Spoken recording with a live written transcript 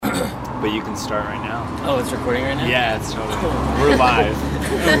but you can start right now. Oh, it's recording right now? Yeah, it's totally. We're live.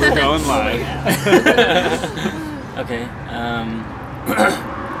 We're going live. Okay.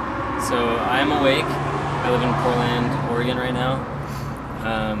 So I'm awake. I live in Portland, Oregon right now.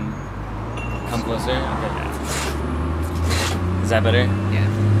 Come closer. Okay. Is that better? Yeah.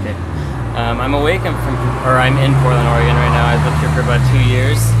 Okay. I'm awake. I'm in Portland, Oregon right now. I've lived here for about 2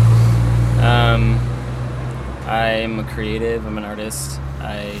 years. I'm a creative. I'm an artist.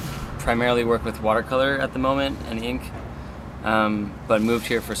 I primarily work with watercolor at the moment and ink, but moved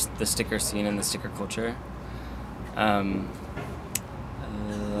here for the sticker scene and the sticker culture. I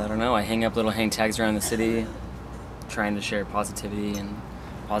don't know. I hang up little hang tags around the city, trying to share positivity and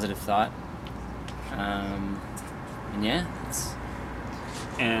positive thought. And yeah,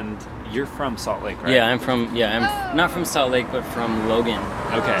 And you're from Salt Lake, right? Yeah, I'm not from Salt Lake, but from Logan.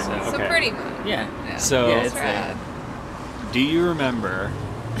 Okay. So pretty much. Yeah. So, yeah, it's rad. Do you remember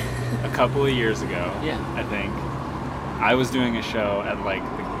a couple of years ago? Yeah. I think I was doing a show at like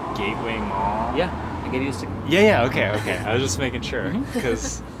the Gateway Mall. Yeah, I gave you a sticker. Yeah. Okay. I was just making sure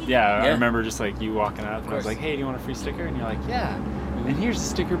because I Yeah. remember just like you walking up and I was like, "Hey, do you want a free sticker?" And you're like, "Yeah." And here's a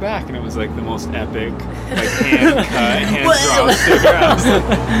sticker back, and it was like the most epic, like hand cut, hand drawn sticker. I was like,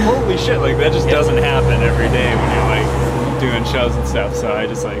 "Holy shit!" Like that just doesn't happen every day when you're like doing shows and stuff. So I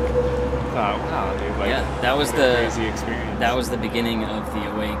just like thought, "Wow, dude!" Like that was what a crazy experience. That was the beginning of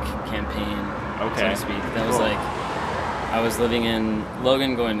the Awake campaign, so to speak. That was like I was living in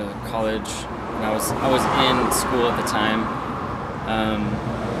Logan, going to college, and I was in school at the time,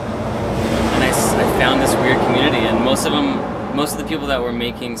 and I found this weird community, and most of the people that were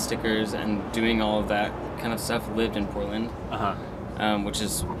making stickers and doing all of that kind of stuff lived in Portland, which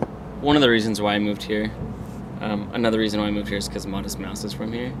is one of the reasons why I moved here. Another reason why I moved here is because Modest Mouse is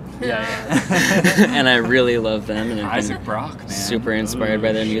from here. Yeah. And I really love them, and I've Isaac been Brock, man. super inspired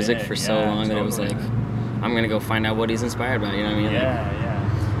by their music shit. for so long that it was like, I'm gonna go find out what he's inspired by. You know what I mean?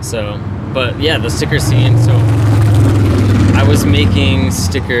 Yeah. So, but yeah, the sticker scene. So I was making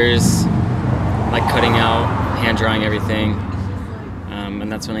stickers, like cutting out, hand drawing everything,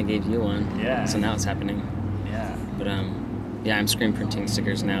 and that's when I gave you one. Yeah. So now it's happening. Yeah. But yeah, I'm screen printing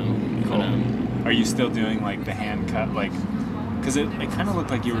stickers now. Cool. But, are you still doing like the hand cut, like? Because it kind of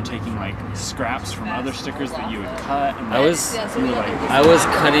looked like you were taking like scraps from other stickers that you would cut. And I was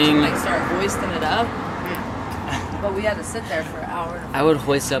cutting. Like start hoisting it up. But we had to sit there for an hour. I would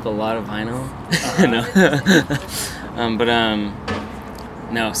hoist up a lot of vinyl.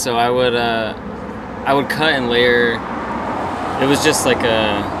 No, so I would cut and layer. It was just like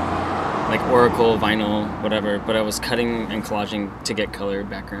Oracle vinyl, whatever. But I was cutting and collaging to get color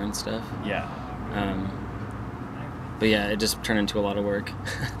background stuff. Yeah. But yeah, it just turned into a lot of work.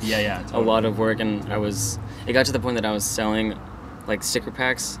 Yeah. Totally. A lot of work, and it got to the point that I was selling like sticker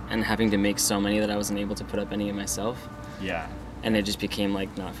packs and having to make so many that I wasn't able to put up any of myself. Yeah. And it just became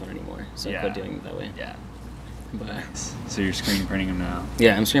like not fun anymore. So I quit doing it that way. Yeah. But nice. So you're screen printing them now?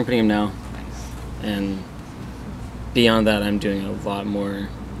 Yeah, I'm screen printing them now. Nice. And beyond that, I'm doing a lot more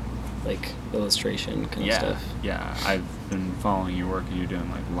like illustration kind of stuff. Yeah, I've been following your work, and you're doing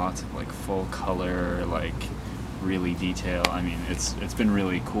like lots of like full color, like really detail. I mean, it's been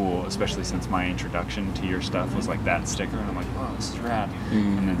really cool, especially since my introduction to your stuff was like that sticker, and I'm like, wow, this is rad.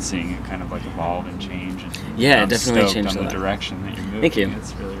 And then seeing it kind of like evolve and change, and yeah, I'm it definitely stoked changed on a the lot. direction that you're moving. Thank you.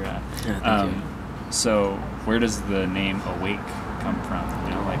 It's really rad. Yeah, thank you. So where does the name Awake come from?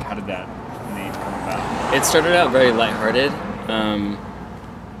 You know, like how did that name come about? It started out very lighthearted,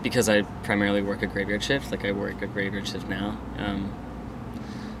 because I primarily work a graveyard shift. Like I work a graveyard shift now.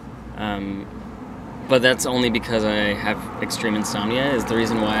 But that's only because I have extreme insomnia is the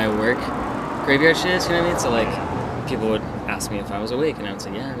reason why I work graveyard shifts, you know what I mean? So like people would ask me if I was awake, and I would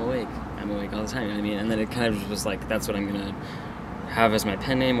say, yeah, I'm awake. I'm awake all the time, you know what I mean? And then it kind of was like, that's what I'm gonna have as my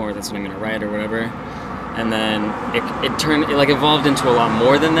pen name, or that's what I'm gonna write or whatever. And then it evolved into a lot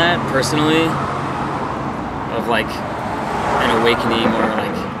more than that personally, of like an awakening, or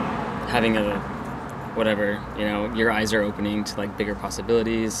like having a whatever, you know, your eyes are opening to like bigger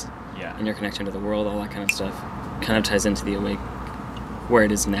possibilities. Yeah. And your connection to the world, all that kind of stuff, kind of ties into the Awake where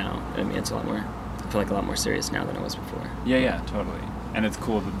it is now. I mean, it's a lot more, I feel like a lot more serious now than it was before. Yeah, totally. And it's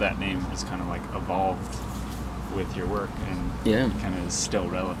cool that name has kind of like evolved with your work, and kind of is still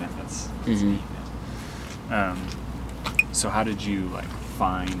relevant. That's neat. So how did you like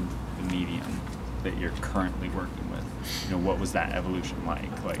find the medium that you're currently working with? You know, what was that evolution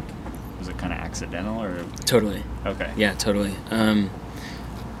like? Like, was it kind of accidental, or? Totally. Okay. Yeah, totally.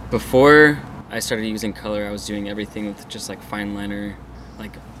 Before I started using color, I was doing everything with just like fine liner,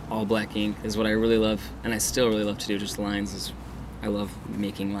 like all black ink is what I really love, and I still really love to do. Just lines is I love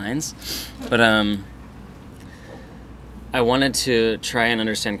making lines. But I wanted to try and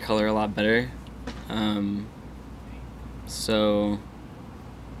understand color a lot better. So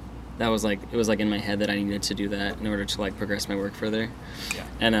that was like, it was like in my head that I needed to do that in order to like progress my work further. Yeah.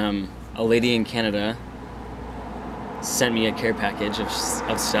 And a lady in Canada sent me a care package of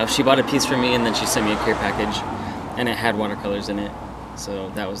stuff. She bought a piece for me and then she sent me a care package and it had watercolors in it.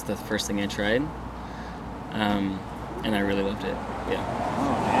 So that was the first thing I tried. And I really loved it. Yeah.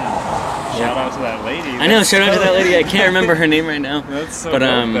 Oh, damn. Shout out to that lady. I know, shout out to that lady. I can't remember her name right now. That's so dope,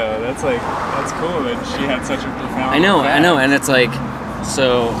 though. That's cool that she had such a profound I know, effect. and it's like,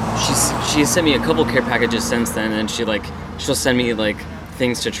 so she sent me a couple care packages since then, and she'll send me like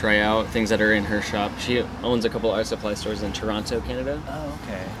things to try out, things that are in her shop. She owns a couple art supply stores in Toronto, Canada. Oh,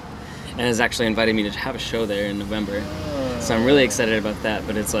 okay. And has actually invited me to have a show there in November. So I'm really excited about that,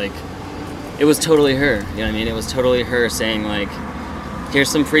 but it's like, it was totally her, you know what I mean? It was totally her saying like, here's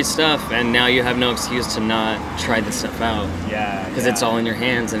some free stuff, and now you have no excuse to not try this stuff out. Yeah. Because it's all in your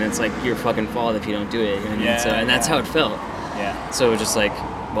hands, and it's like your fucking fault if you don't do it, you know what I mean? So, and that's how it felt. Yeah. So it was just like,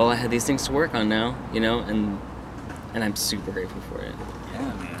 well, I had these things to work on now, you know, and I'm super grateful for it.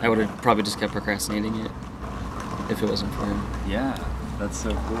 Yeah, man. I would have probably just kept procrastinating it if it wasn't for him. Yeah, that's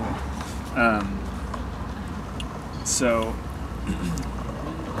so cool. So,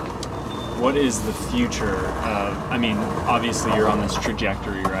 what is the future of, I mean, obviously you're on this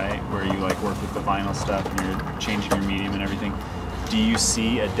trajectory, right, where you like work with the vinyl stuff and you're changing your medium and everything. Do you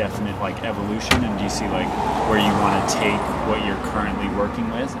see a definite like evolution, and do you see like where you want to take what you're currently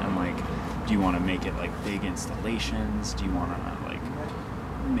working with, and like, do you want to make it like big installations? Do you want to like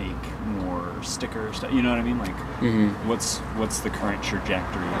make more sticker stuff? You know what I mean? Like, what's the current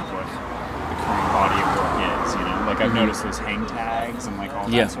trajectory of what the current body of work is? You know, like I've noticed those hang tags and like all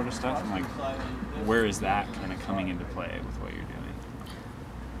that sort of stuff. I'm like, where is that kind of coming into play with what you're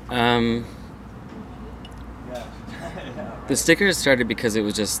doing? The stickers started because it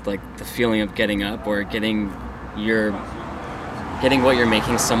was just like the feeling of getting up or getting what you're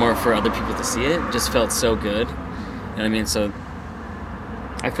making somewhere for other people to see it just felt so good. You know what I mean? So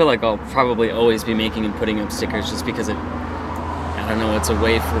I feel like I'll probably always be making and putting up stickers just because I don't know, it's a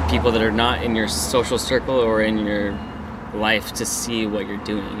way for people that are not in your social circle or in your life to see what you're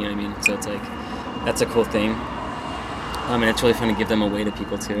doing, you know what I mean? So it's like, that's a cool thing. And it's really fun to give them away to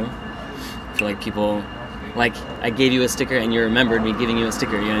people too. I feel like people, like, I gave you a sticker and you remembered me giving you a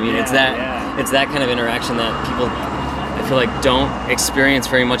sticker, you know what I mean? It's that kind of interaction that people, I feel like, don't experience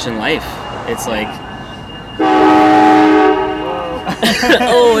very much in life. It's like,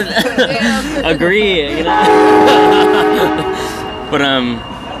 agree, you know? But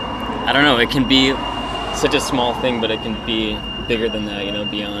I don't know, it can be such a small thing, but it can be bigger than that, you know,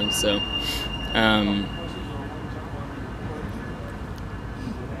 beyond. So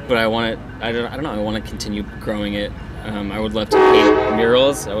but I want to, I don't know, I want to continue growing it. I would love to paint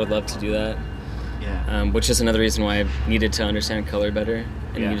murals. I would love to do that. Yeah. Which is another reason why I needed to understand color better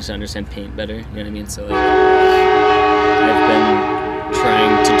and needed to understand paint better, you know what I mean? So like, I've been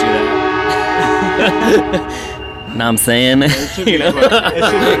trying to do that. Know what I'm saying? It should be close. It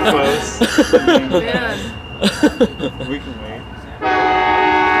should be close. I mean, we can wait.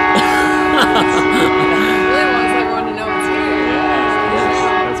 Really wants everyone to know it's here.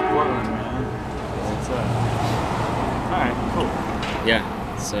 Yeah, that's Portland, man. What's up? Alright, cool. Yeah,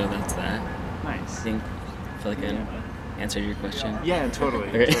 so that's that. Nice. I feel like I answered your question. Yeah, totally.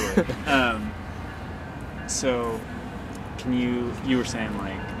 Okay. Totally. So, can you were saying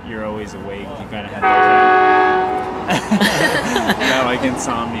like you're always awake, you kind of had that like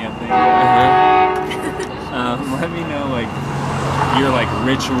insomnia thing. Let me know like your like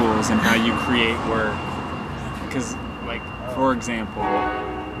rituals and how you create work, because like for example,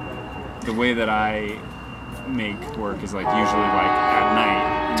 the way that I make work is like usually like at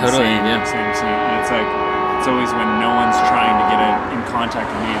night. Totally, same, yeah. Same. And it's like, it's always when no one's trying to get in contact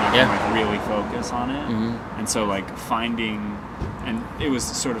with me and I can like really focus on it. And so like finding, and it was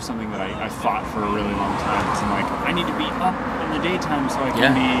sort of something that I fought for a really long time, because I'm like, I need to be up in the daytime so I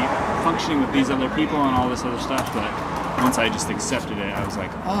can be functioning with these other people and all this other stuff. But once I just accepted it, I was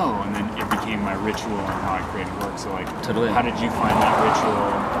like, oh, and then it became my ritual on how I created work. So like, how did you find that ritual,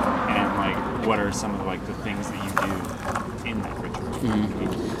 and like what are some of like the things that you do in that ritual?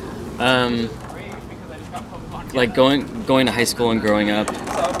 Like going to high school and growing up,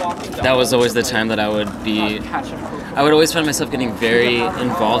 that was always the time that I would always find myself getting very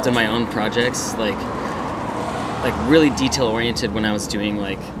involved in my own projects, like really detail oriented when I was doing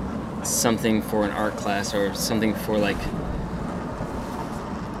like something for an art class or something for like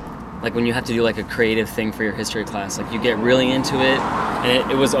like when you have to do like a creative thing for your history class, like you get really into it,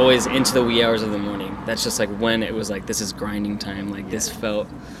 and it was always into the wee hours of the morning. That's just like when it was like, this is grinding time. Like this felt,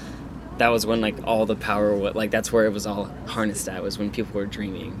 that was when like all the power, like that's where it was all harnessed at, was when people were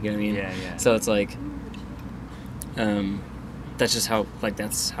dreaming, you know what I mean? Yeah. So it's like, that's just how, like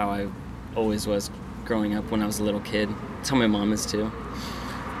that's how I always was growing up when I was a little kid. That's how my mom is too.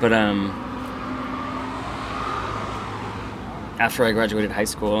 But after I graduated high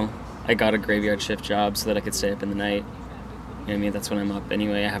school, I got a graveyard shift job so that I could stay up in the night. You know what I mean? That's when I'm up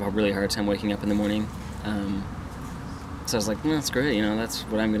anyway. I have a really hard time waking up in the morning. So I was like, that's great, you know, that's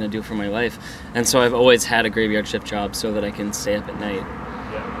what I'm going to do for my life. And so I've always had a graveyard shift job so that I can stay up at night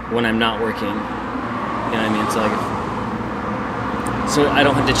when I'm not working. You know what I mean? So I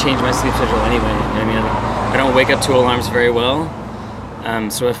don't have to change my sleep schedule anyway. You know what I mean? I don't wake up to alarms very well.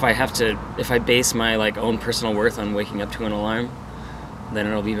 So if I base my like own personal worth on waking up to an alarm, then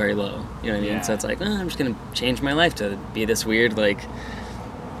it'll be very low. You know what I mean? So it's like, I'm just gonna change my life to be this weird, like,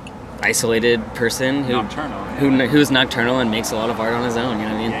 isolated person who's nocturnal and makes a lot of art on his own. You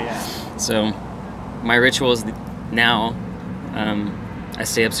know what I mean? So my rituals now, I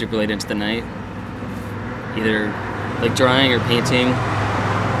stay up super late into the night, either like drawing or painting,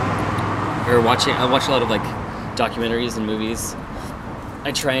 or watching. I watch a lot of like documentaries and movies.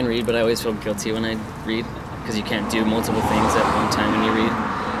 I try and read, but I always feel guilty when I read, because you can't do multiple things at one time when you read.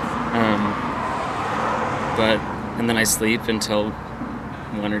 And then I sleep until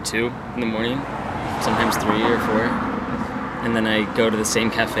 1 or 2 in the morning, sometimes 3 or 4. And then I go to the same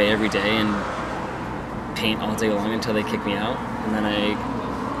cafe every day and paint all day long until they kick me out. And then I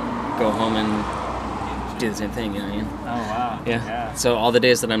go home and do the same thing, you know what I mean? Oh, wow. Yeah. So all the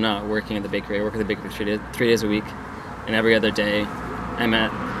days that I'm not working at the bakery, I work at the bakery 3 days a week. And every other day, I'm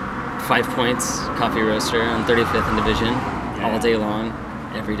at 5 Points Coffee Roaster on 35th and Division all day long,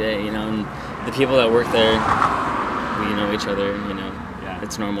 every day, you know. And the people that work there, we know each other, you know.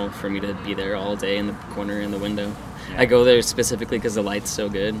 It's normal for me to be there all day in the corner in the window. I go there specifically because the light's so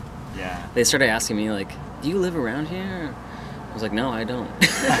good. They started asking me, like, do you live around here? I was like, no, I don't.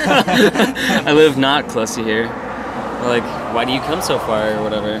 I live not close to here. They're like, why do you come so far or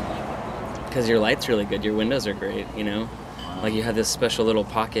whatever? Because your light's really good. Your windows are great, you know? Like you have this special little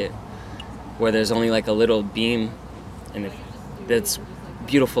pocket where there's only like a little beam, and it's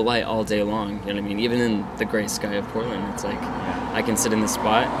beautiful light all day long. You know what I mean? Even in the gray sky of Portland, it's like I can sit in the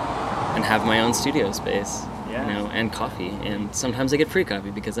spot and have my own studio space, you know, and coffee. And sometimes I get free coffee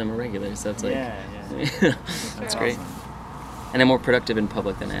because I'm a regular. So it's like, that's great. Awesome. And I'm more productive in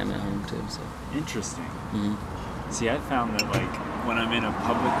public than I am at home too. So interesting. See, I found that like when I'm in a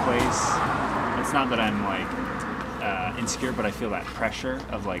public place, it's not that I'm like insecure, but I feel that pressure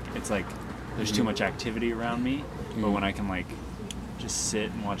of like, it's like there's too much activity around me. But when I can like just sit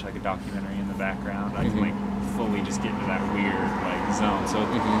and watch like a documentary in the background, I can like fully just get into that weird like zone. So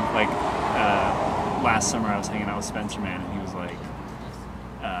like last summer I was hanging out with Spencer, man, and he was like,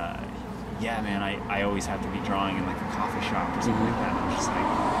 yeah, man, I always have to be drawing in like a coffee shop or something like that. And I was just like,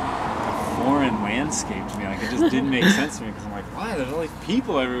 a foreign landscape to me. Like it just didn't make sense to me, because I'm like, why? There's all like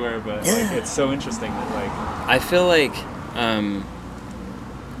people everywhere, but like it's so interesting that like I feel like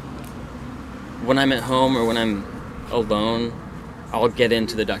when I'm at home or when I'm alone, I'll get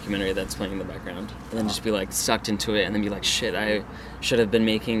into the documentary that's playing in the background, and then just be like sucked into it, and then be like, shit, I should have been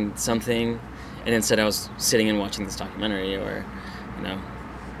making something, and instead I was sitting and watching this documentary. Or, you know,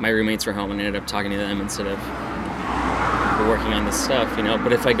 my roommates were home and I ended up talking to them instead of working on this stuff, you know.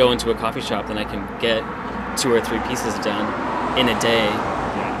 But if I go into a coffee shop, then I can get 2 or 3 pieces done in a day,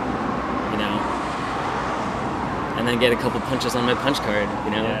 you know, and then get a couple punches on my punch card,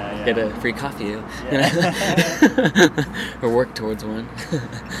 you know, get a free coffee, you know? Or work towards one.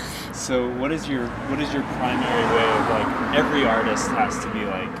 So what is your primary way of like, every artist has to be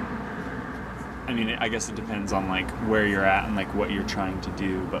like, I mean, I guess it depends on like where you're at and like what you're trying to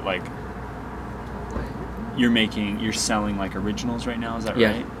do, but like you're selling like originals right now, is that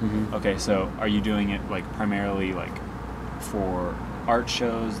right? Okay, so are you doing it like primarily like for art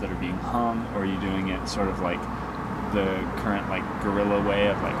shows that are being hung, or are you doing it sort of like the current like guerrilla way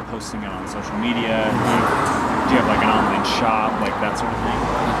of like posting it on social media? Do you have like an online shop, like that sort of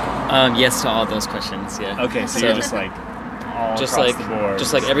thing? Yes to all those questions, yeah. Okay, so you're just like all just across like the board.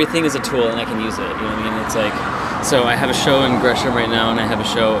 just like everything is a tool and I can use it, you know what I mean? It's like, so I have a show in Gresham right now, and I have a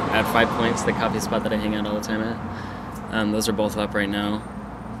show at 5 Points, the coffee spot that I hang out all the time at. Those are both up right now.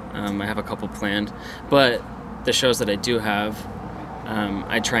 I have a couple planned, but the shows that I do have,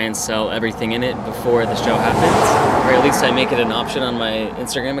 I try and sell everything in it before the show happens, or at least I make it an option on my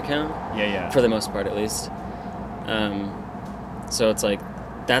Instagram account. Yeah. For the most part, at least. So it's like,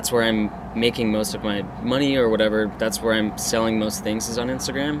 that's where I'm making most of my money or whatever. That's where I'm selling most things is on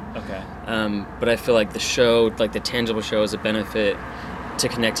Instagram. Okay. But I feel like the show, like the tangible show, is a benefit to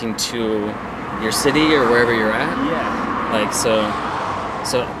connecting to your city or wherever you're at. Yeah. Like,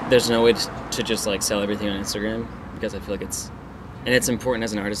 so there's no way to just like sell everything on Instagram, because I feel like it's important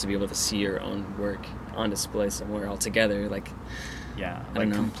as an artist to be able to see your own work on display somewhere altogether. Like, yeah, I don't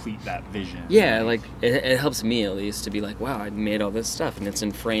know. Complete that vision. Yeah, like it helps me at least to be like, wow, I made all this stuff and it's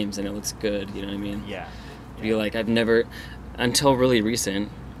in frames and it looks good. You know what I mean? Yeah. Be like, I've never, until really recent,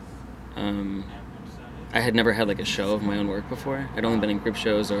 I had never had like a show of my own work before. I'd only been in group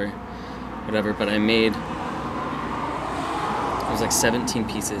shows or whatever, but I made, it was like 17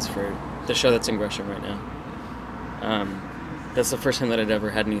 pieces for the show that's in Gresham right now. That's the first time that I'd ever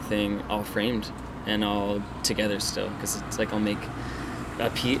had anything all framed and all together still, because it's like I'll make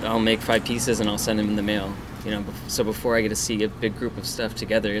 5 pieces and I'll send them in the mail, you know. So before I get to see a big group of stuff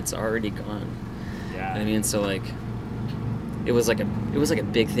together, it's already gone. Yeah. You know what I mean? So like, it was like a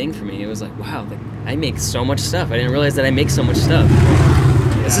big thing for me. It was like, wow, like I make so much stuff. I didn't realize that I make so much stuff.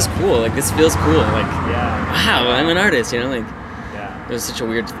 Yeah. This is cool. Like, this feels cool. Like, wow, I'm an artist. You know, like. It was a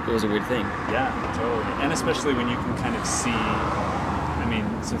weird thing. Yeah, totally. And especially when you can kind of see, I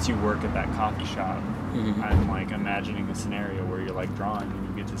mean, since you work at that coffee shop, Mm-hmm. I'm like imagining a scenario where you're like drawing and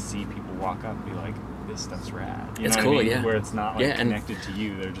you get to see people walk up and be like, this stuff's rad. You it's know cool, what I mean? yeah. Where it's not like yeah, connected to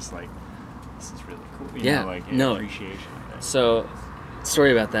you. They're just like, this is really cool. You yeah, know, like no. appreciation of it. So,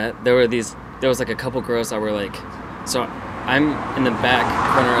 story about that. There was like a couple girls that were like, so I'm in the back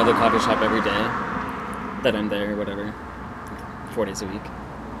corner of the coffee shop every day that I'm there, whatever, 4 days a week.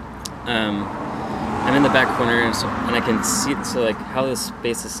 I'm in the back corner, and I can see, so like how this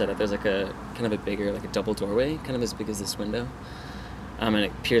space is set up, there's like a kind of a bigger, like a double doorway, kind of as big as this window, and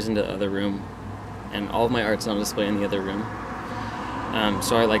it peers into the other room, and all of my art's on display in the other room.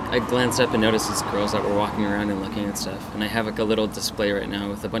 So I glanced up and noticed these girls that were walking around and looking at stuff, and I have like a little display right now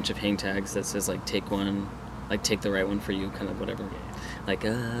with a bunch of hang tags that says like take one, like take the right one for you, kind of whatever, like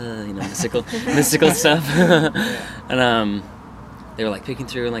you know, mystical stuff, and they were like peeking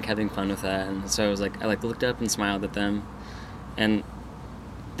through and like having fun with that, and so I looked up and smiled at them, and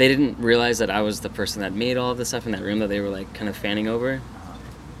they didn't realize that I was the person that made all of the stuff in that room that they were like kind of fanning over,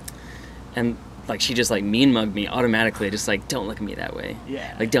 and like she just like mean mugged me automatically, just like, don't look at me that way,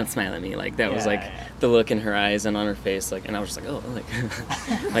 like don't smile at me, like that was like the look in her eyes and on her face, like, and I was just like, oh,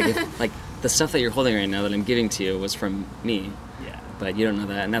 like like the stuff that you're holding right now that I'm giving to you was from me, but you don't know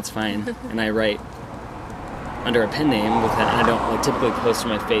that, and that's fine. And I write under a pen name with that, and I don't like typically post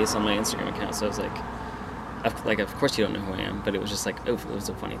my face on my Instagram account, so I was like, of course you don't know who I am, but it was just like, oh, it was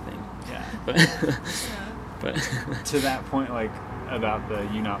a funny thing. Yeah. But to that point, like about the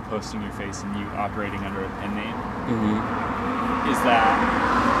you not posting your face and you operating under a pen name, is that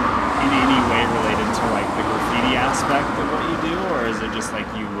in any way related to like the graffiti aspect of what you do, or is it just like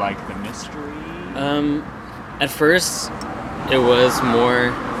you like the mystery? At first, it was more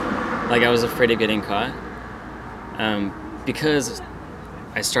like I was afraid of getting caught. Because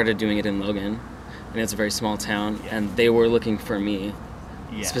I started doing it in Logan, and it's a very small town, and they were looking for me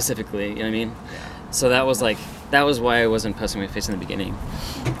specifically, you know what I mean? Yeah. So that was why I wasn't posting my face in the beginning.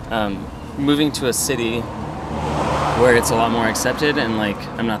 Moving to a city where it's a lot more accepted, and like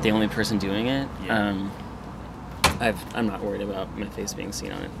I'm not the only person doing it, I'm not worried about my face being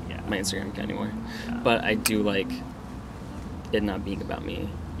seen on my Instagram account anymore. But I do like it not being about me.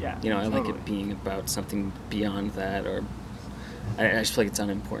 Yeah, you know, I like it being about something beyond that, or I just feel like it's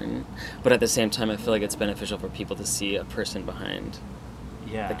unimportant. But at the same time, I feel like it's beneficial for people to see a person behind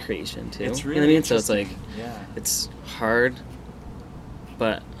the creation too. It's really, you know what I mean? So it's like, it's hard,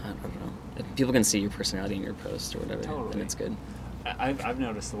 but I don't know. If people can see your personality in your post or whatever, then it's good. I've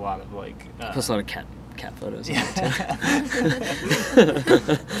noticed a lot of like I post a lot of cat photos. Too.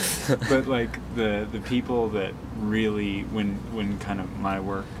 But like the people that really, when kind of my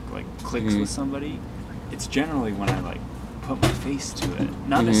work like clicks with somebody, it's generally when I like put my face to it.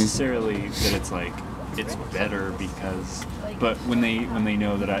 Not necessarily that it's like it's better because, but when they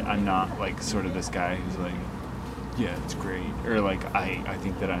know that I'm not like sort of this guy who's like, yeah, it's great, or like I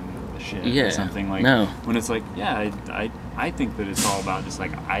think that I'm the shit or something, like when it's like, I think that it's all about just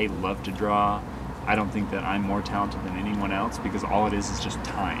like, I love to draw. I don't think that I'm more talented than anyone else, because all it is just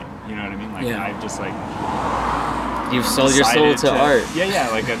time. You know what I mean? Like I've just like, you've sold your soul to art. Yeah,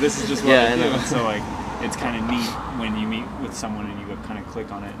 like this is just what I do. And so like it's kind of neat when you meet with someone and you kind of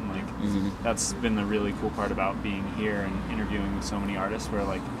click on it, and like that's been the really cool part about being here and interviewing with so many artists, where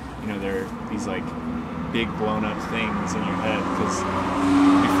like, you know, there are these like big blown up things in your head because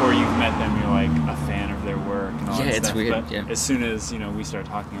before you've met them you're like a fan of their work and all that it's stuff. weird. But yeah. as soon as, you know, we start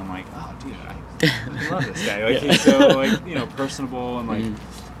talking, I'm like, oh dude, I love this guy. Like he's so like, you know, personable, and like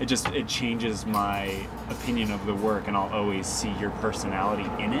it changes my opinion of the work, and I'll always see your personality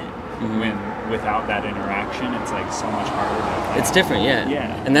in it. When without that interaction, it's like so much harder to it's different.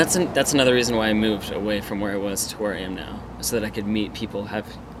 Yeah. And that's another reason why I moved away from where I was to where I am now, so that I could meet people, have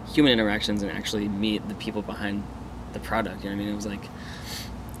human interactions, and actually meet the people behind the product. You know what I mean? It was like,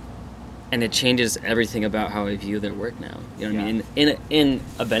 and it changes everything about how I view their work now. You know what I mean? In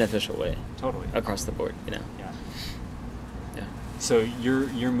a beneficial way. Totally. Across the board. You know. Yeah. So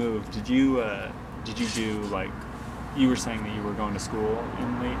your move, did you do like, you were saying that you were going to school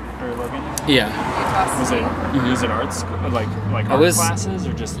in Logan? Yeah. Was it art school, like art classes,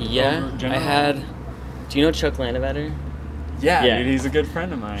 or just general? I had. Do you know Chuck Landevatter? Yeah, dude, he's a good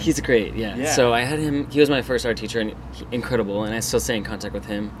friend of mine. He's great, yeah. So I had him. He was my first art teacher, and incredible. And I still stay in contact with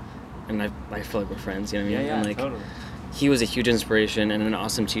him, and I feel like we're friends. You know what I mean? And like, totally. He was a huge inspiration and an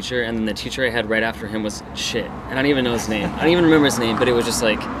awesome teacher. And then the teacher I had right after him was shit. I don't even know his name. I don't even remember his name. But it was just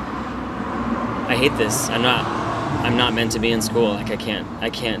like, I hate this. I'm not meant to be in school. Like I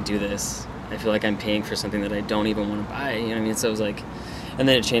can't do this. I feel like I'm paying for something that I don't even want to buy. You know what I mean? So it was like, and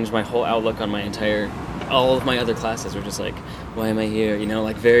then it changed my whole outlook on all of my other classes were just like, why am I here? You know,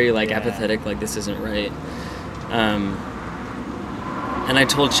 like very like apathetic, like this isn't right. And I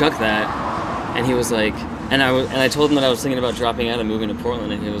told Chuck that, and he was like, and I told him that I was thinking about dropping out and moving to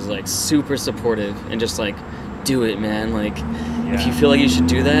Portland, and he was like super supportive and just like, do it, man. Like, if you feel like you should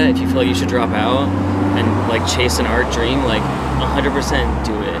do that, if you feel like you should drop out and like chase an art dream, like 100%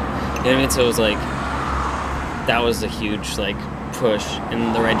 do it. You know what I mean? So it was like, that was a huge like push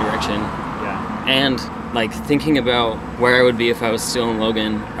in the right direction. Yeah. And like thinking about where I would be if I was still in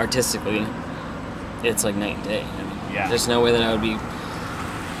Logan artistically, it's like night and day. I mean, there's no way that I would be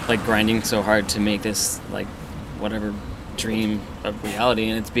like grinding so hard to make this like whatever dream of reality,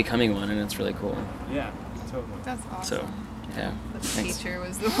 and it's becoming one, and it's really cool. Yeah, totally. That's awesome. So, yeah. The teacher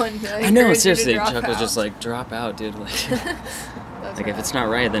was the one that I know, encouraged you to seriously. drop Chuck was out. just like, drop out, dude. Like, That's if it's not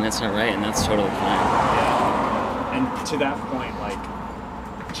right, then it's not right, and that's totally fine. Yeah. And to that point, like,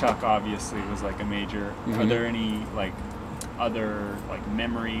 Chuck obviously was like a major. Are there any like other like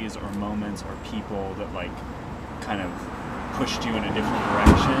memories or moments or people that like kind of pushed you in a different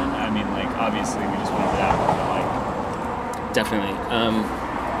direction? I mean, like, obviously we just went over that, but like, definitely.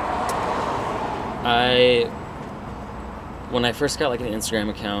 When I first got like an Instagram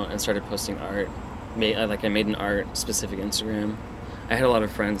account and started posting art, I made an art specific Instagram. I had a lot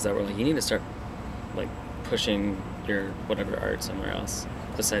of friends that were like, you need to start like pushing your whatever art somewhere else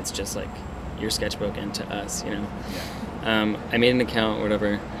besides just like your sketchbook and to us, you know. I made an account or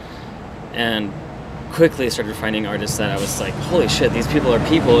whatever, and quickly started finding artists that I was like, holy shit, these people are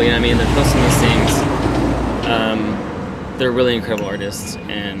people, you know what I mean? They're posting these things. They're really incredible artists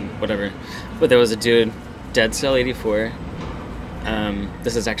and whatever. But there was a dude, Dead Cell 84.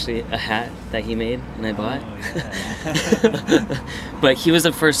 This is actually a hat that he made and I bought. But he was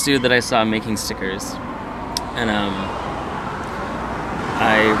the first dude that I saw making stickers. And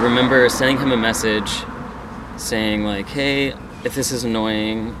I remember sending him a message saying like, hey, if this is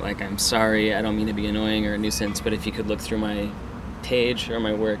annoying, like, I'm sorry, I don't mean to be annoying or a nuisance, but if you could look through my page or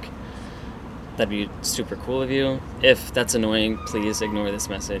my work, that'd be super cool of you. If that's annoying, please ignore this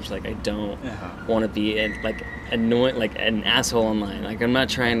message. Like, I don't want to be annoying, like an asshole online. Like, I'm not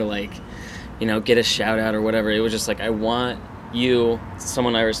trying to like, you know, get a shout out or whatever. It was just like, I want you,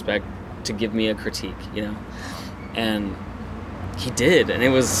 someone I respect, to give me a critique, you know? And he did, and it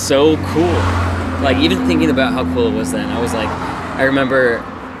was so cool. Like, even thinking about how cool it was then, I was like, I remember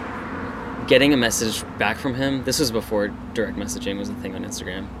getting a message back from him. This was before direct messaging was a thing on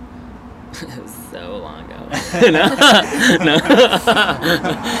Instagram. It was so long ago. No.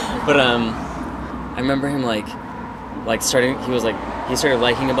 But I remember him like starting. He started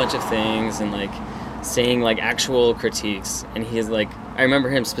liking a bunch of things and like saying like actual critiques. And he's like, I remember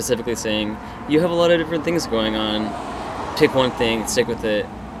him specifically saying, "You have a lot of different things going on. Pick one thing, stick with it,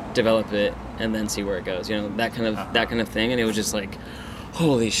 develop it, and then see where it goes." You know, that kind of thing. And it was just like,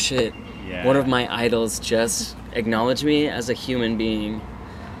 holy shit. Yeah. One of my idols just acknowledged me as a human being,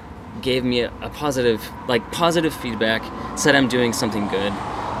 gave me a positive feedback, said I'm doing something good,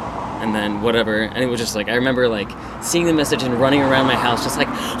 and then whatever. And it was just like, I remember like seeing the message and running around my house just like,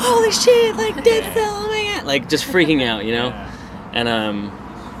 holy shit, like Dead Cell, oh my god, like just freaking out, you know? Yeah. And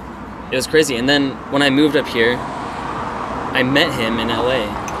it was crazy. And then when I moved up here, I met him in LA.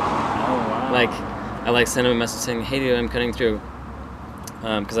 Oh wow. Like, I like sent him a message saying, "Hey dude, I'm cutting through,"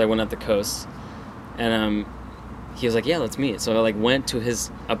 because I went up the coast, and he was like, "Yeah, let's meet." So I like went to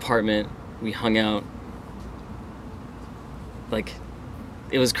his apartment. We hung out. Like,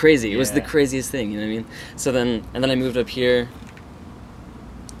 it was crazy. It was the craziest thing. You know what I mean? So then I moved up here,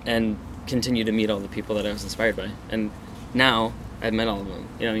 and continued to meet all the people that I was inspired by, and now I've met all of them.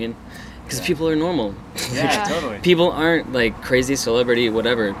 You know what I mean? Because people are normal. Yeah, totally. People aren't like crazy celebrity,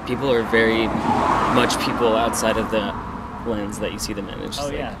 whatever. People are very much people outside of the lens that you see them in. It's just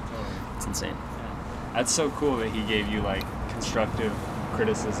Totally. It's insane. Yeah. That's so cool that he gave you like constructive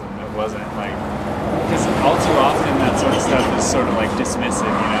criticism. It wasn't like, because all too often that sort of stuff is sort of like dismissive,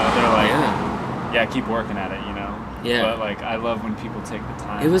 you know? They're like, yeah, keep working at it, you know? Yeah. But like, I love when people take the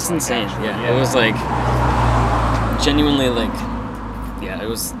time. It was to, like, insane. actually, It was like genuinely like, it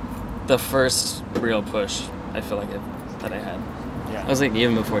was the first real push I feel like that I had. Yeah. I was like,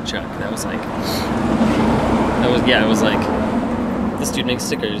 even before Chuck, it was like, this dude makes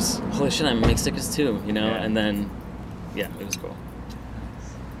stickers. Holy shit, I make stickers too, you know? Yeah. And then, it was cool.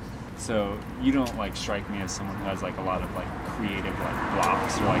 So you don't like strike me as someone who has like a lot of like creative like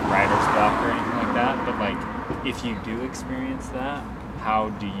blocks or like writer's block or anything like that. But like, if you do experience that, how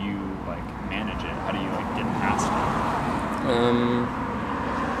do you like manage it? How do you like get past it?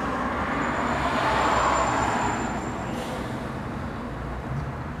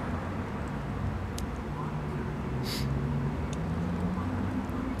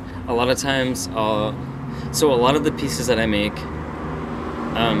 A lot of times, so a lot of the pieces that I make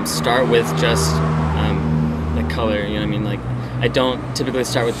start with just like color, you know what I mean? Like, I don't typically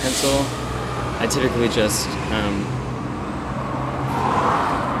start with pencil. I typically just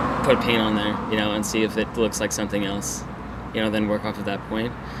put paint on there, you know, and see if it looks like something else, you know, then work off of that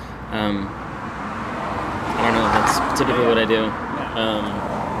point. I don't know, that's typically what I do. I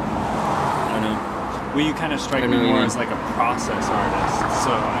don't know. Well, you kind of strike me more as like a process artist.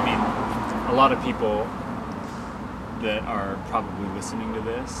 So, I mean, a lot of people that are probably listening to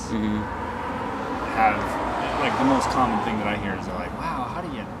this have, like, the most common thing that I hear is they're like, wow, how do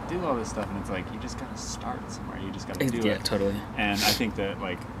you do all this stuff? And it's like, you just got to start somewhere. You just got to do it. Yeah, totally. And I think that,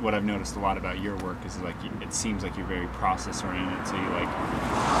 like, what I've noticed a lot about your work is, like, it seems like you're very process-oriented. So you, like,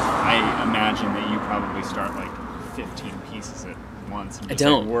 I imagine that you probably start, like, 15 pieces at once. And just,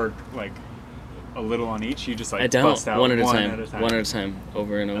 like, work, like, a little on each. You just, like, bust out one at a time.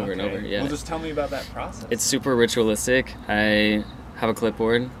 Over and over and over. Yeah. Well, just tell me about that process. It's super ritualistic. I have a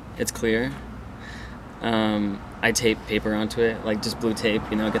clipboard. It's clear. I tape paper onto it, like just blue tape,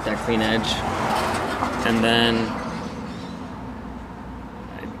 you know, get that clean edge. And then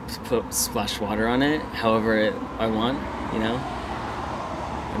I splash water on it, however I want, you know.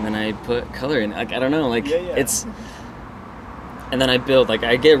 And then I put color in. Like, I don't know, like it's. And then I build. Like,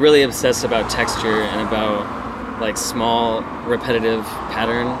 I get really obsessed about texture and about like small repetitive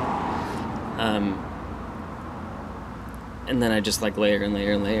pattern. And then I just like layer and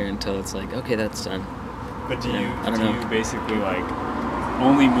layer and layer until it's like, okay, that's done. But do you basically like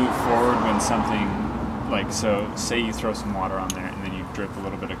only move forward when something, like, so say you throw some water on there and then you drip a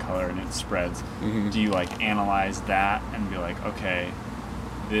little bit of color and it spreads. Do you like analyze that and be like, okay,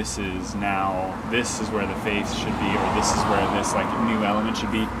 this is where the face should be, or this is where this like new element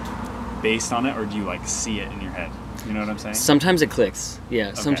should be based on it, or do you like see it in your head? You know what I'm saying? Sometimes it clicks. Yeah.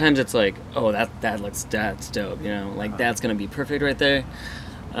 Okay. Sometimes it's like, oh, that's dope. You know, like that's gonna be perfect right there.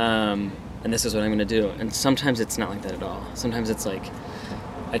 And this is what I'm gonna do. And sometimes it's not like that at all. Sometimes it's like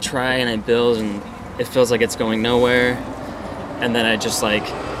I try and I build and it feels like it's going nowhere, and then I just like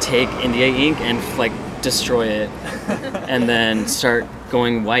take India ink and like destroy it, and then start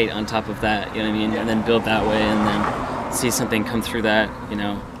going white on top of that. You know what I mean? And then build that way, and then see something come through that. You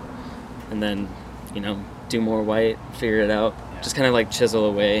know, and then do more white, figure it out, just kind of like chisel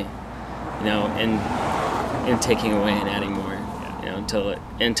away, you know, and taking away and adding more, you know,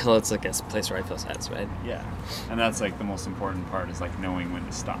 until it's like a place where I feel satisfied. Yeah, and that's like the most important part, is like knowing when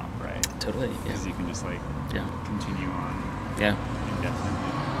to stop, right? Totally. Yeah. Because you can just like continue on. Yeah.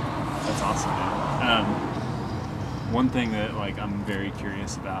 Indefinitely. That's awesome, man. One thing that like I'm very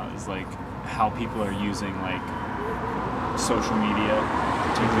curious about is like how people are using like social media,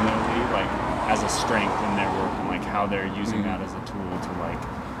 particularly like as a strength in their work, and like how they're using that as a tool to like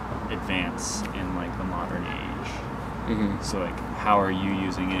advance in like the modern age. So like how are you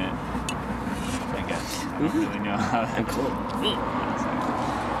using it? I guess I don't really know how. I'm cool.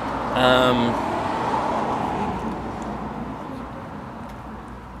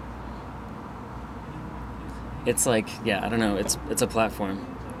 It's like, I don't know, it's a platform.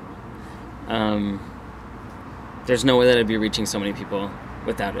 there's no way that I'd be reaching so many people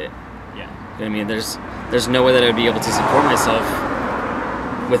without it. Yeah. You know what I mean? There's no way that I'd be able to support myself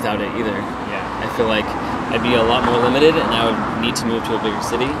without it either. Yeah. I feel like I'd be a lot more limited, and I would need to move to a bigger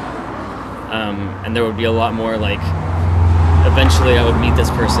city. And there would be a lot more like, eventually I would meet this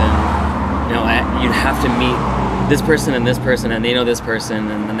person. You know, you'd have to meet this person, and they know this person,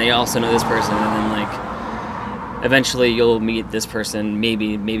 and then they also know this person, and then like, eventually you'll meet this person,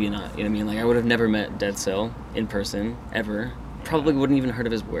 maybe not. You know what I mean? Like, I would have never met Dead Cell in person ever. Probably wouldn't even heard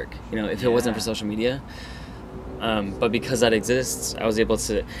of his work. You know, if it wasn't for social media. But because that exists, I was able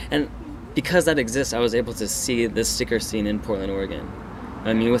to, I was able to see this sticker scene in Portland, Oregon.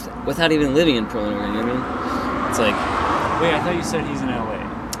 I mean, without even living in Portland, Oregon. You know what I mean? It's like, wait, I thought you said he's in LA.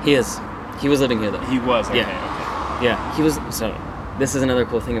 He is. He was living here though. He was. Okay. Yeah, he was. So this is another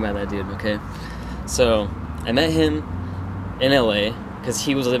cool thing about that dude. Okay, so I met him in LA because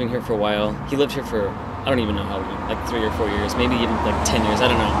he was living here for a while. He lived here for, I don't even know how long, like 3 or 4 years, maybe even like 10 years. I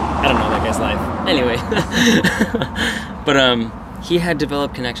don't know that guy's life. Anyway, but he had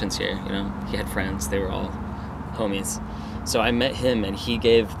developed connections here. You know, he had friends. They were all homies. So I met him, and he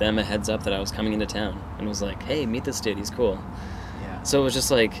gave them a heads up that I was coming into town, and was like, "Hey, meet this dude. He's cool." Yeah. So it was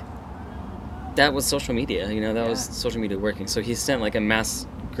just like, that was social media. You know, that was social media working. So he sent like a mass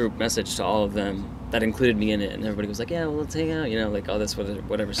group message to all of them that included me in it, and everybody was like, "Yeah, well, let's hang out." You know, like all this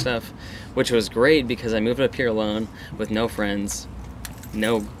whatever stuff, which was great because I moved up here alone with no friends,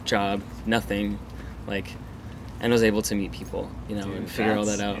 no job, nothing, like, and was able to meet people. You know, and figure all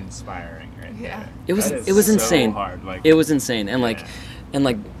that out. Inspiring. Yeah. It was insane. So hard. Like, it was insane, and like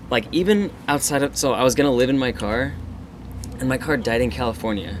even outside of, so I was gonna live in my car, and my car died in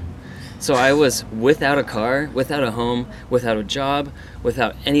California, so I was without a car, without a home, without a job,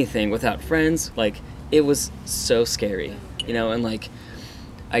 without anything, without friends. Like, it was so scary, you know. And like,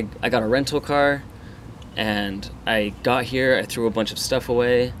 I got a rental car, and I got here, I threw a bunch of stuff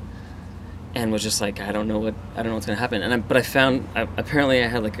away, and was just like, I don't know what's gonna happen. But I found, apparently I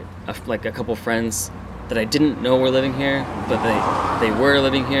had like a couple friends that I didn't know were living here, but they were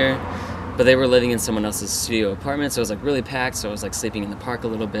living here, but they were living in someone else's studio apartment, so it was like really packed. So I was like sleeping in the park a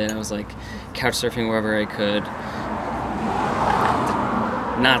little bit. I was like couch surfing wherever I could,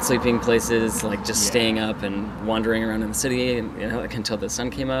 not sleeping places, like just staying up and wandering around in the city, and, you know, like until the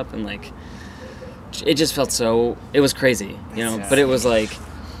sun came up, and like it just felt so, it was crazy, you know. But it was like,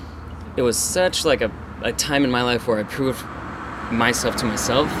 it was such like a time in my life where I proved myself to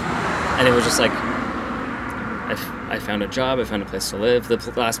myself, and it was just like, I found a job, I found a place to live. The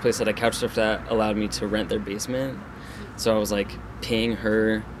last place that I couch surfed at allowed me to rent their basement, so I was like paying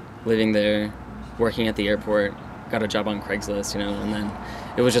her, living there, working at the airport, got a job on Craigslist, you know. And then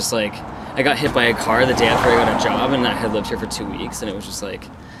it was just like, I got hit by a car the day after I got a job, and I had lived here for 2 weeks, and it was just like,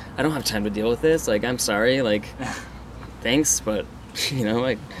 I don't have time to deal with this, like, I'm sorry, like, thanks, but you know,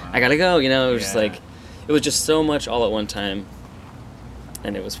 like, I gotta go, you know. It was just like, it was just so much all at one time,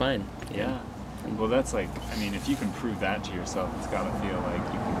 and it was fine. Yeah. Well, that's like, I mean, if you can prove that to yourself, it's gotta feel like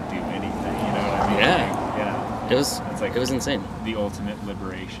you can do anything, you know what I mean? Yeah. Like, It was, it's like, it was insane. The ultimate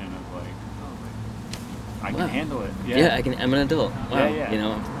liberation of like, oh, I can handle it. Yeah, I'm an adult. Wow. Yeah. You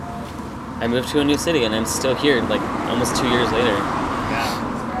know, I moved to a new city, and I'm still here, like, almost 2 years later.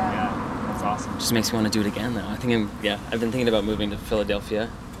 Yeah, that's awesome. Just makes me want to do it again, though. I've been thinking about moving to Philadelphia.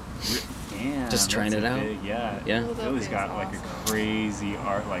 Damn, just trying it out. Yeah. Philly's Philly's got like a crazy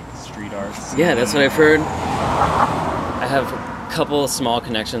art, like street art scene. Yeah, that's what I've heard. I have a couple small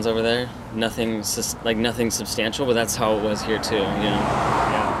connections over there. Nothing substantial, but that's how it was here too, you know.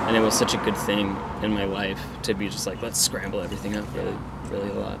 Yeah. And it was such a good thing in my life to be just like, let's scramble everything up really, really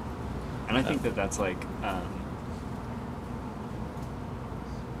a lot. And I think that's like,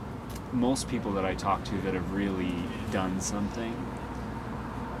 most people that I talk to that have really done something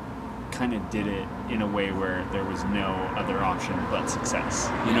kind of did it in a way where there was no other option but success.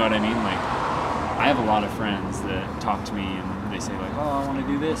 You know what I mean? Like, I have a lot of friends that talk to me and they say like, oh, I want to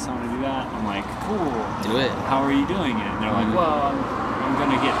do this, I want to do that. I'm like, cool. Do it. How are you doing it? And they're like, well, I'm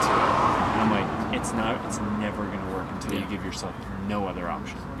going to get to it. And I'm like, it's never going to work until you give yourself no other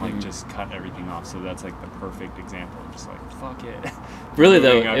option. Like, just cut everything off. So that's like the perfect example. Just like, fuck it. Really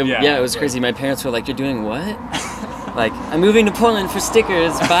though, it was like, crazy. My parents were like, "You're doing what?" Like, "I'm moving to Portland for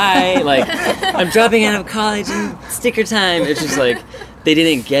stickers. Bye." Like, "I'm dropping out of college and sticker time." It's just like, they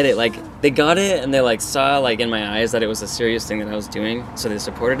didn't get it. Like, they got it, and they like saw like in my eyes that it was a serious thing that I was doing, so they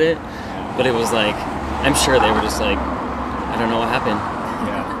supported it. But it was like, I'm sure they were just like, I don't know what happened.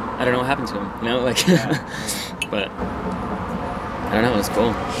 Yeah. I don't know what happened to him. You know, like, but I don't know. It was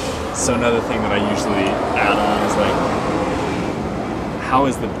cool. So another thing that I usually add on is like, how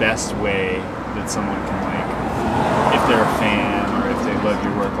is the best way that someone can like they're a fan or if they love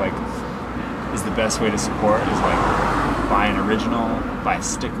your work, like, is the best way to support is like buy an original, buy a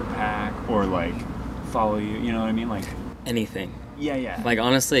sticker pack, or like follow you. You know what I mean? Like Anything. yeah. Like,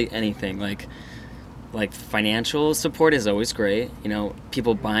 honestly, anything. Like financial support is always great. You know,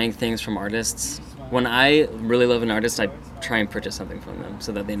 people buying things from artists. When I really love an artist, I try and purchase something from them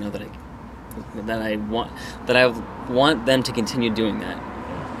so that they know that I want them to continue doing that.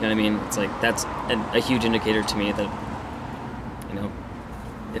 You know what I mean? It's like that's a huge indicator to me that, you know,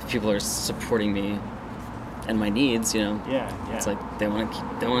 if people are supporting me and my needs, you know, it's like they want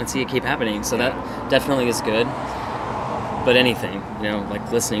to see it keep happening. So that definitely is good. But anything, you know,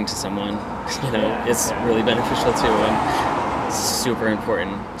 like listening to someone, you know, it's really beneficial too, and it's super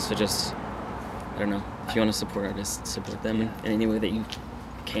important. So just, I don't know, if you want to support artists, support them in any way that you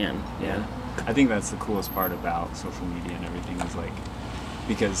can. Yeah. I think that's the coolest part about social media and everything is like,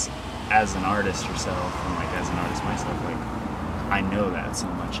 because as an artist yourself and like as an artist myself, like I know that so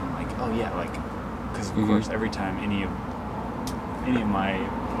much and like, oh yeah, like, because of course every time any of my,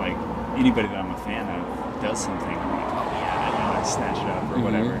 like, anybody that I'm a fan of does something, I'm like, oh yeah, I know, I snatch it up or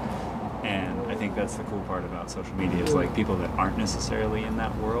whatever. And I think that's the cool part about social media is like people that aren't necessarily in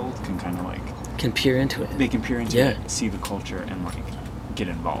that world can kind of like can peer into it. They can peer into it, see the culture, and like get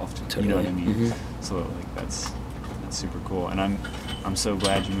involved. Totally. You know what I mean? So like that's super cool. And I'm so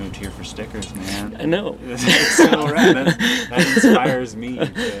glad you moved here for stickers, man. I know. It's so rad. That inspires me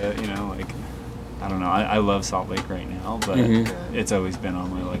to, you know, like, I don't know. I love Salt Lake right now, but it's always been on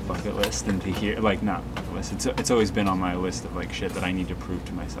my like bucket list, and to hear, like, not bucket list. It's always been on my list of like shit that I need to prove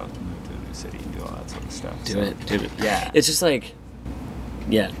to myself to move to a new city and do all that sort of stuff. Do it. Yeah. It's just like,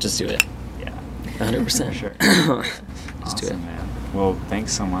 yeah, just do it. Yeah. 100%. For sure. Just do it. Awesome, man. Well,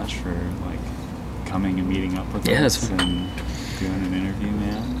 thanks so much for like coming and meeting up with us and doing an interview,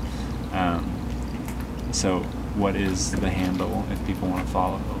 man. So what is the handle if people want to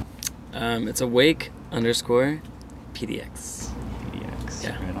follow? It's awake_PDX. PDX.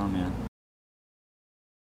 Yeah. Right on, man.